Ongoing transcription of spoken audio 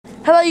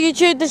Hello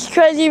YouTube, this is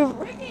crazy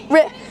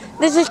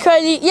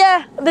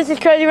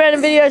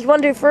random videos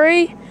 1, 2,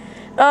 3.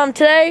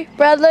 Today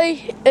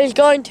Bradley is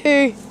going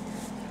to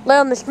lay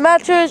on this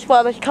mattress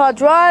while this car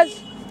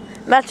drives.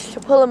 Mattress to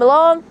pull him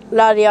along,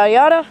 yada yada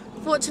yada.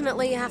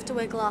 Fortunately you have to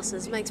wear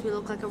glasses, makes me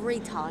look like a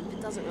retard, but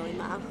it doesn't really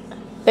matter.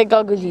 Big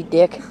goggles, you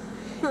dick.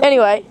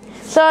 Anyway,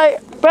 so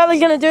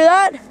Bradley's gonna do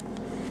that.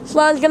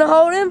 Slime's gonna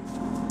hold him.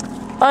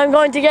 I'm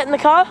going to get in the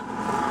car.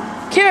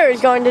 Kira is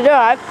going to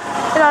drive,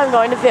 and I'm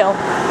going to film.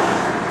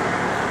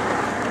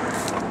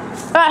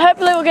 Alright,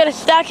 hopefully we'll get a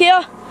stack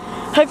here.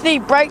 Hopefully he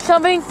breaks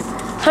something.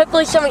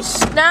 Hopefully something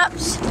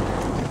snaps.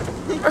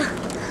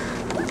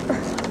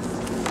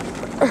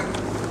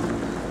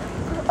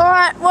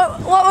 Alright, what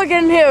we're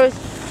getting here is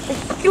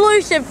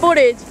exclusive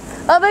footage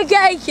of a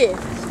gay kid.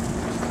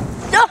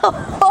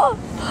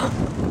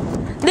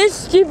 This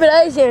stupid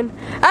Asian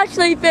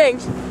actually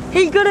thinks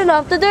he's good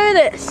enough to do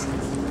this.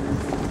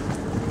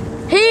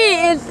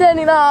 He is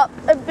standing up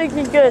and thinks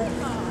he's good.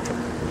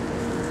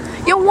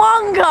 You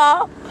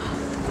wonga!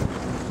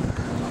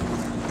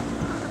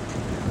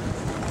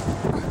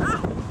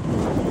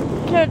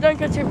 Okay, don't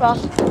go too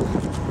fast.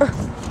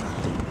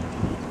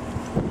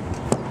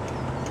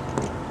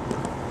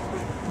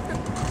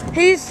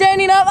 He's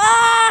standing up.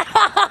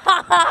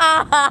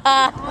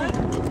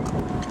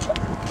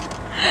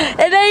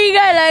 And there you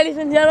go, ladies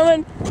and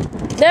gentlemen.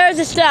 There is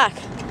a stack.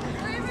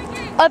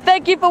 I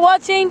thank you for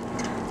watching.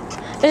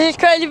 This is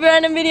Crazy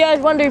Random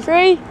Videos 1, 2,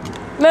 3.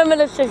 Remember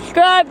to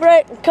subscribe,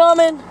 rate, and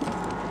comment.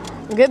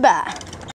 Goodbye.